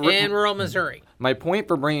 So in rural Missouri. My point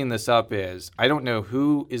for bringing this up is I don't know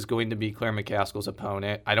who is going to be Claire McCaskill's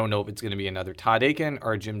opponent. I don't know if it's going to be another Todd Akin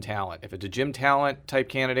or a Jim Talent. If it's a Jim Talent type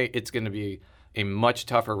candidate, it's going to be a much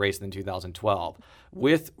tougher race than 2012.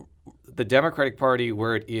 With the Democratic Party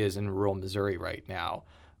where it is in rural Missouri right now,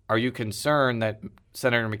 are you concerned that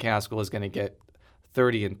Senator McCaskill is going to get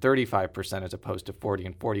 30 and 35% as opposed to 40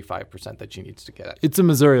 and 45% that she needs to get? It's a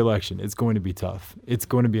Missouri election. It's going to be tough. It's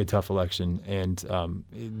going to be a tough election, and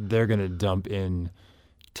they're going to dump in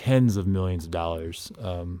tens of millions of dollars,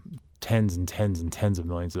 tens and tens and tens of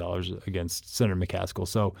millions of dollars against Senator McCaskill.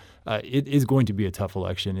 So it is going to be a tough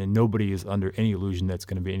election, and nobody is under any illusion that's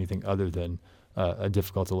going to be anything other than a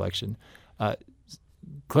difficult election.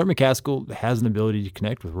 Claire McCaskill has an ability to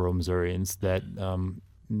connect with rural Missourians that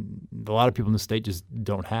a lot of people in the state just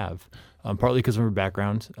don't have, partly because of her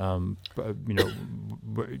background,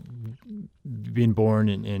 being born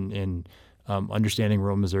in understanding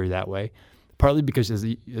rural Missouri that way, partly because as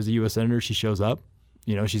a U.S. Senator, she shows up.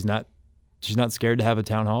 She's not scared to have a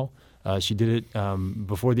town hall. She did it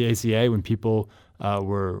before the ACA when people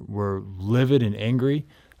were livid and angry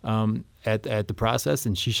at the process,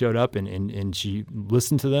 and she showed up and she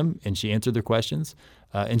listened to them and she answered their questions.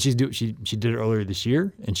 And she did it earlier this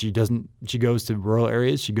year, and she goes to rural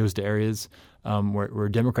areas. She goes to areas where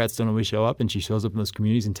Democrats don't always show up, and she shows up in those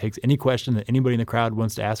communities and takes any question that anybody in the crowd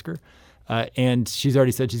wants to ask her. And she's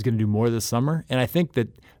already said she's going to do more this summer. And I think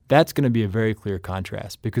that's going to be a very clear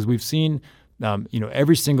contrast because we've seen,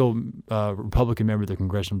 every single Republican member of the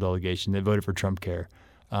congressional delegation that voted for Trump Care.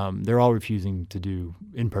 They're all refusing to do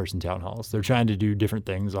in-person town halls. They're trying to do different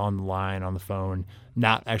things on the line, on the phone,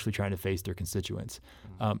 not actually trying to face their constituents.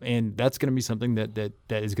 And that's going to be something that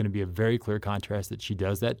is going to be a very clear contrast that she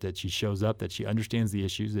does that she shows up, that she understands the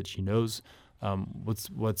issues, that she knows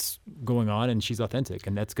what's going on, and she's authentic,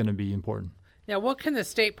 and that's going to be important. Now, what can the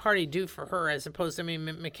state party do for her as opposed to,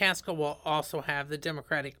 McCaskill will also have the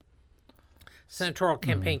Democratic Senatorial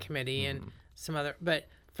Campaign Committee and some other, but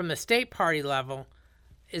from the state party level,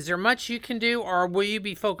 is there much you can do, or will you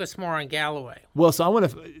be focused more on Galloway? Well, so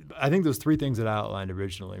I think those three things that I outlined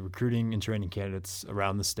originally, recruiting and training candidates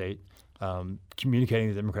around the state, communicating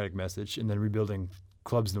the Democratic message, and then rebuilding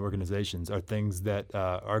clubs and organizations are things that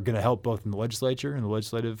are going to help both in the legislature and the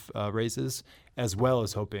legislative races, as well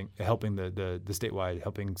as helping the statewide,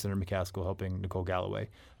 helping Senator McCaskill, helping Nicole Galloway.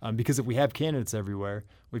 Because if we have candidates everywhere,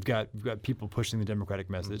 we've got people pushing the Democratic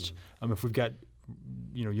message. If we've got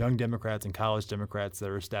young Democrats and college Democrats that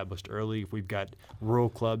are established early, if we've got rural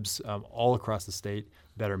clubs all across the state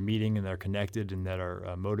that are meeting and that are connected and that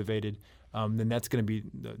are motivated, then those are going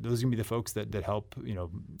to be the folks that help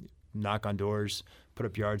knock on doors, put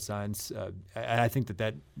up yard signs. And I think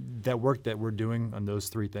that work that we're doing on those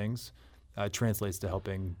three things translates to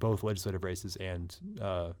helping both legislative races and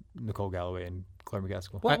Nicole Galloway and Claire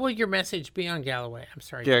McCaskill. What will your message be on Galloway? I'm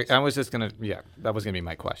sorry. Yeah, Jason. I was just gonna. Yeah, that was gonna be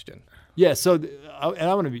my question. Yeah. So, and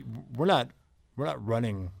I want to be. We're not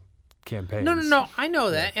running campaigns. No. I know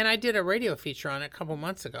that, and I did a radio feature on it a couple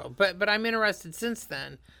months ago. But I'm interested since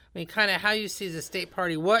then. I mean, kind of how you see the state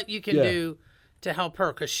party, what you can do to help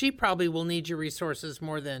her, because she probably will need your resources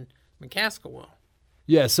more than McCaskill will.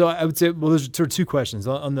 Yeah, so I would say, well, there's sort of two questions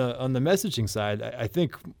on the messaging side. I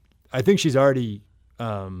think she's already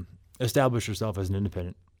established herself as an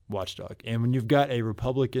independent watchdog, and when you've got a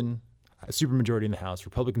Republican supermajority in the House,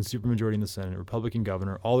 Republican supermajority in the Senate, Republican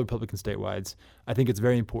governor, all Republican statewides, I think it's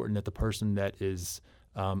very important that the person that is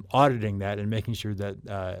auditing that and making sure that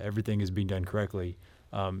everything is being done correctly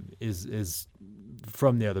is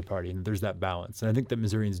from the other party, and there's that balance. And I think that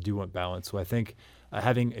Missourians do want balance. So I think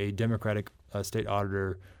having a Democratic state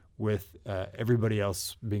auditor with everybody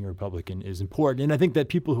else being Republican is important. And I think that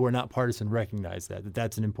people who are not partisan recognize that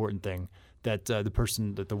that's an important thing, that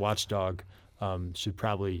the watchdog should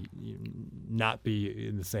probably not be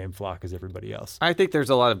in the same flock as everybody else. I think there's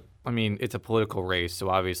a lot of, it's a political race, so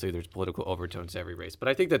obviously there's political overtones to every race. But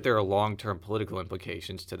I think that there are long-term political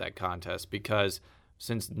implications to that contest, because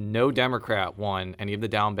since no Democrat won any of the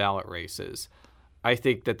down-ballot races, I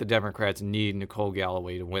think that the Democrats need Nicole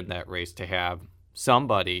Galloway to win that race to have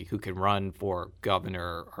somebody who can run for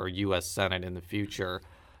governor or U.S. Senate in the future.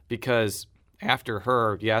 Because after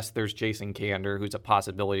her, yes, there's Jason Kander, who's a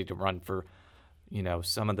possibility to run for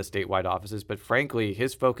some of the statewide offices, but frankly,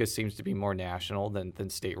 his focus seems to be more national than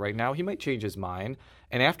state right now. He might change his mind.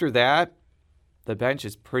 And after that, the bench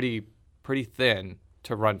is pretty thin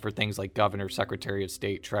to run for things like governor, secretary of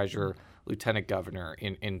state, treasurer, lieutenant governor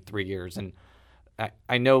in 3 years. And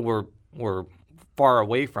I know we're far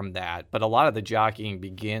away from that, but a lot of the jockeying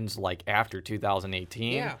begins like after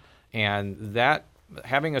 2018. Yeah. And that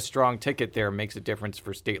having a strong ticket there makes a difference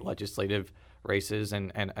for state legislative races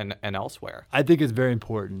and elsewhere. I think it's very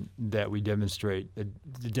important that we demonstrate that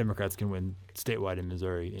the Democrats can win statewide in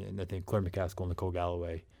Missouri, and I think Claire McCaskill and Nicole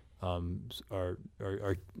Galloway are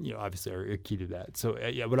obviously are key to that. So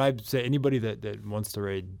what I'd say, anybody that wants to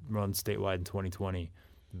run statewide in 2020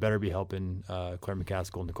 better be helping Claire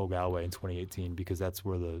McCaskill and Nicole Galloway in 2018, because that's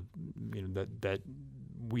where that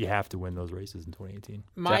we have to win those races in 2018.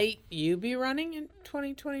 Might you be running in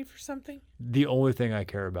 2020 for something? The only thing I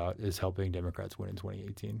care about is helping Democrats win in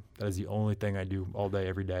 2018. That is the only thing I do all day,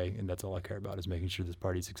 every day, and that's all I care about, is making sure this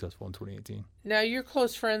party is successful in 2018. Now, you're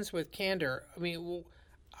close friends with Kander.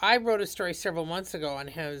 I wrote a story several months ago on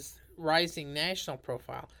his rising national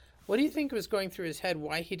profile. What do you think was going through his head,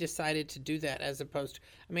 why he decided to do that as opposed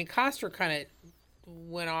to... Koster kind of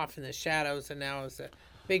went off in the shadows, and now is a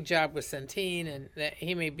big job with Centene, and that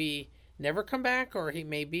he may be never come back, or he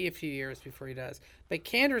may be a few years before he does. But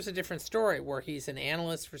Kander's a different story, where he's an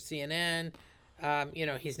analyst for CNN.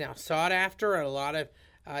 He's now sought after at a lot of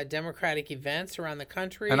Democratic events around the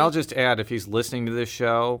country. And I'll just add, if he's listening to this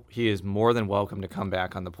show, he is more than welcome to come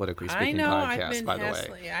back on the Politically Speaking podcast, by the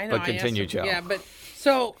way. I know. But continue, Joe. Yeah, but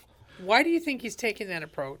so why do you think he's taking that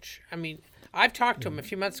approach? I've talked to him a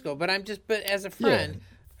few months ago, but as a friend... Yeah.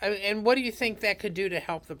 And what do you think that could do to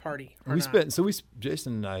help the party?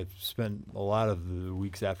 Jason and I spent a lot of the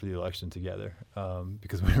weeks after the election together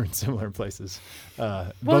because we were in similar places.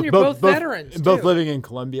 You're both veterans, both living in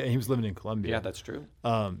Columbia, and he was living in Columbia. Yeah, that's true.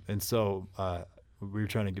 And so we were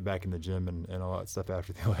trying to get back in the gym and all that stuff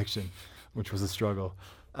after the election, which was a struggle.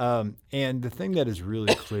 And the thing that is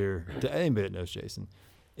really clear to anybody that knows Jason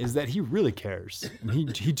is that he really cares.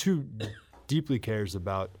 He too deeply cares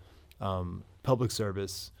about public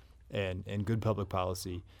service and good public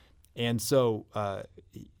policy. And so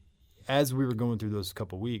as we were going through those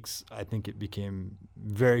couple weeks, I think it became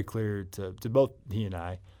very clear to both he and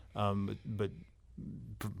I, but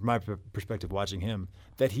from my perspective watching him,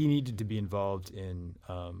 that he needed to be involved in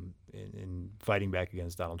fighting back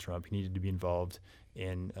against Donald Trump. He needed to be involved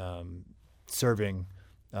in serving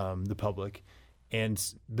the public. And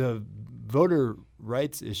the voter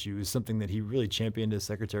rights issue is something that he really championed as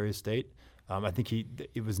Secretary of State. I think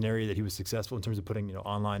it was an area that he was successful in terms of putting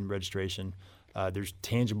online registration. There's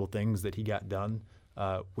tangible things that he got done,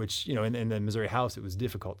 which in the Missouri House it was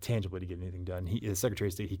difficult tangibly to get anything done. As Secretary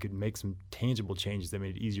of State, he could make some tangible changes that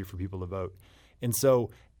made it easier for people to vote. And so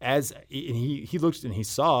he looked and he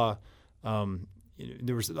saw.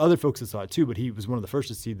 There was other folks that saw it too, but he was one of the first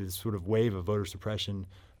to see this sort of wave of voter suppression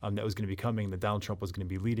that was going to be coming, that Donald Trump was going to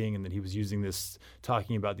be leading, and that he was using this,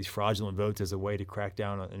 talking about these fraudulent votes as a way to crack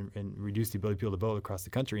down and reduce the ability of people to vote across the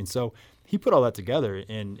country. And so he put all that together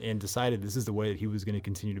and decided this is the way that he was going to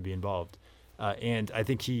continue to be involved. And I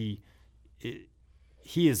think he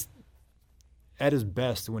he is at his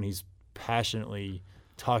best when he's passionately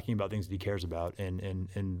talking about things that he cares about,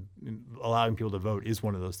 and allowing people to vote is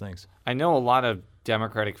one of those things. I know a lot of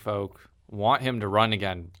Democratic folk want him to run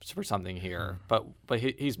again for something here, but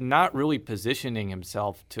he's not really positioning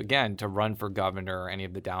himself to run for governor or any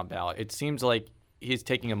of the down ballot. It seems like he's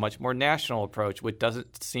taking a much more national approach, which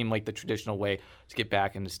doesn't seem like the traditional way to get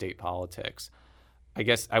back into state politics. I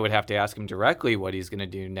guess I would have to ask him directly what he's going to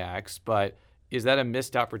do next, but is that a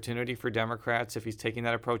missed opportunity for Democrats if he's taking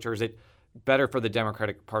that approach, or is it better for the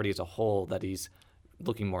Democratic Party as a whole that he's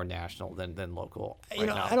looking more national than local right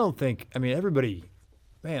now? I don't think. I mean, everybody,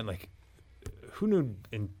 man, like, who knew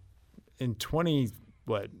in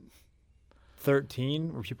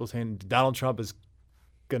 2013 were people saying Donald Trump is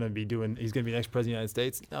he's going to be the next president of the United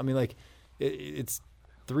States? I mean, like, it's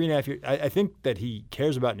 3.5 years. I think that he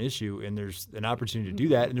cares about an issue, and there's an opportunity to do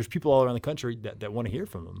that, and there's people all around the country that want to hear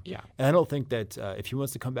from him. Yeah. And I don't think that if he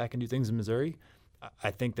wants to come back and do things in Missouri,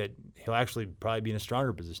 I think that he'll actually probably be in a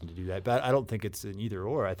stronger position to do that. But I don't think it's an either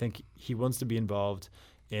or. I think he wants to be involved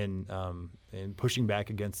in pushing back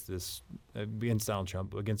against Donald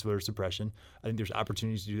Trump, against voter suppression. I think there's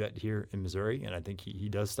opportunities to do that here in Missouri, and I think he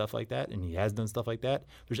does stuff like that, and he has done stuff like that.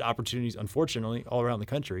 There's opportunities, unfortunately, all around the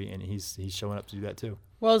country, and he's showing up to do that too.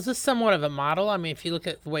 Well, is this somewhat of a model? I mean, if you look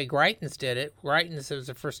at the way Greitens did it, Greitens, it was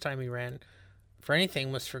the first time he ran for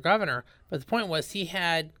anything was for governor. But the point was he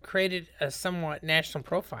had created a somewhat national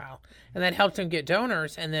profile, and that helped him get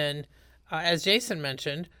donors. And then, as Jason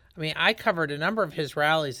mentioned, I mean, I covered a number of his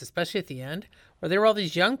rallies, especially at the end, where there were all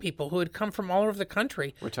these young people who had come from all over the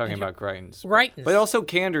country. We're talking about Greitens. Greitens. But also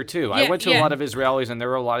Kander, too. Yeah, I went to a lot of his rallies, and there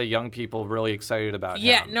were a lot of young people really excited about him.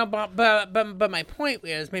 Yeah, no, but my point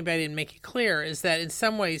is, maybe I didn't make it clear, is that in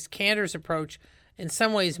some ways Kander's approach in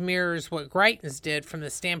some ways mirrors what Greitens did from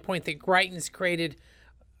the standpoint that Greitens created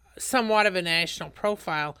somewhat of a national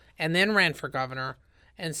profile and then ran for governor.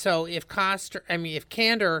 And so if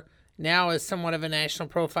Kander now is somewhat of a national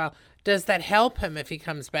profile, does that help him if he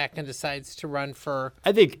comes back and decides to run for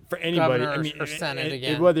I think for anybody, governor or Senate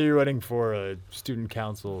again? Whether you're running for a student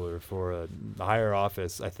council or for a higher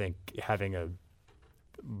office, I think having a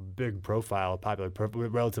big profile, popular,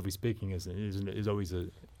 relatively speaking, is always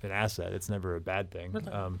an asset. It's never a bad thing.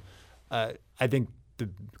 I think the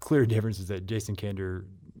clear difference is that Jason Kander,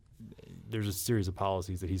 there's a series of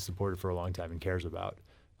policies that he's supported for a long time and cares about,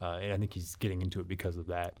 and I think he's getting into it because of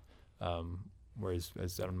that. Whereas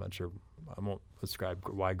I'm not sure, I won't describe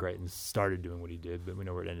why Greitens started doing what he did, but we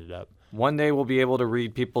know where it ended up. One day we'll be able to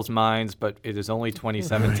read people's minds, but it is only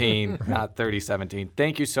 2017, not 3017.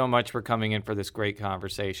 Thank you so much for coming in for this great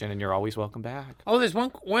conversation, and you're always welcome back. Oh, there's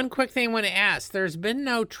one quick thing I want to ask. There's been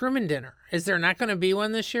no Truman Dinner. Is there not going to be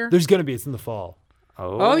one this year? There's going to be. It's in the fall.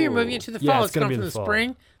 Oh, you're moving it to the fall. Yeah, it's going from the fall.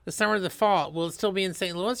 Spring, the summer, to the fall. Will it still be in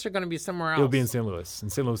St. Louis or going to be somewhere else? It'll be in St. Louis. In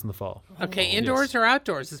St. Louis in the fall. Okay, indoors or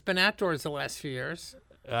outdoors? It's been outdoors the last few years.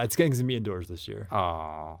 It's getting to be indoors this year.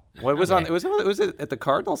 Oh, what was on? It was at the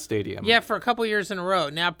Cardinal Stadium. Yeah, for a couple years in a row.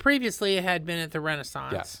 Now, previously it had been at the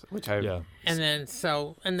Renaissance. Yes, and then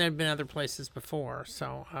there'd been other places before.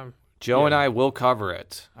 So Joe and I will cover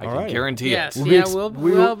it. I can guarantee it. Yes,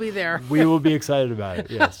 we'll be there. We will be excited about it.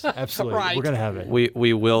 Yes, absolutely. Right. We're going to have it.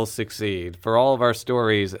 We will succeed. For all of our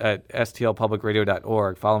stories at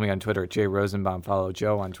stlpublicradio.org, follow me on Twitter at Jay Rosenbaum. Follow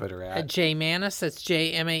Joe on Twitter at Jay Mannies. That's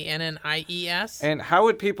JMANNIES. And how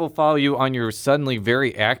would people follow you on your suddenly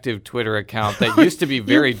very active Twitter account that used to be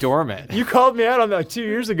very dormant? You called me out on that 2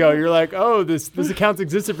 years ago. You're like, oh, this account's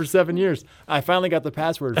existed for 7 years. I finally got the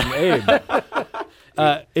password from Abe.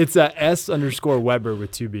 It's S_Weber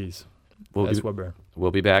with 2 B's. S Weber. We'll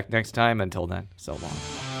be back next time. Until then, so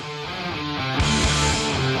long.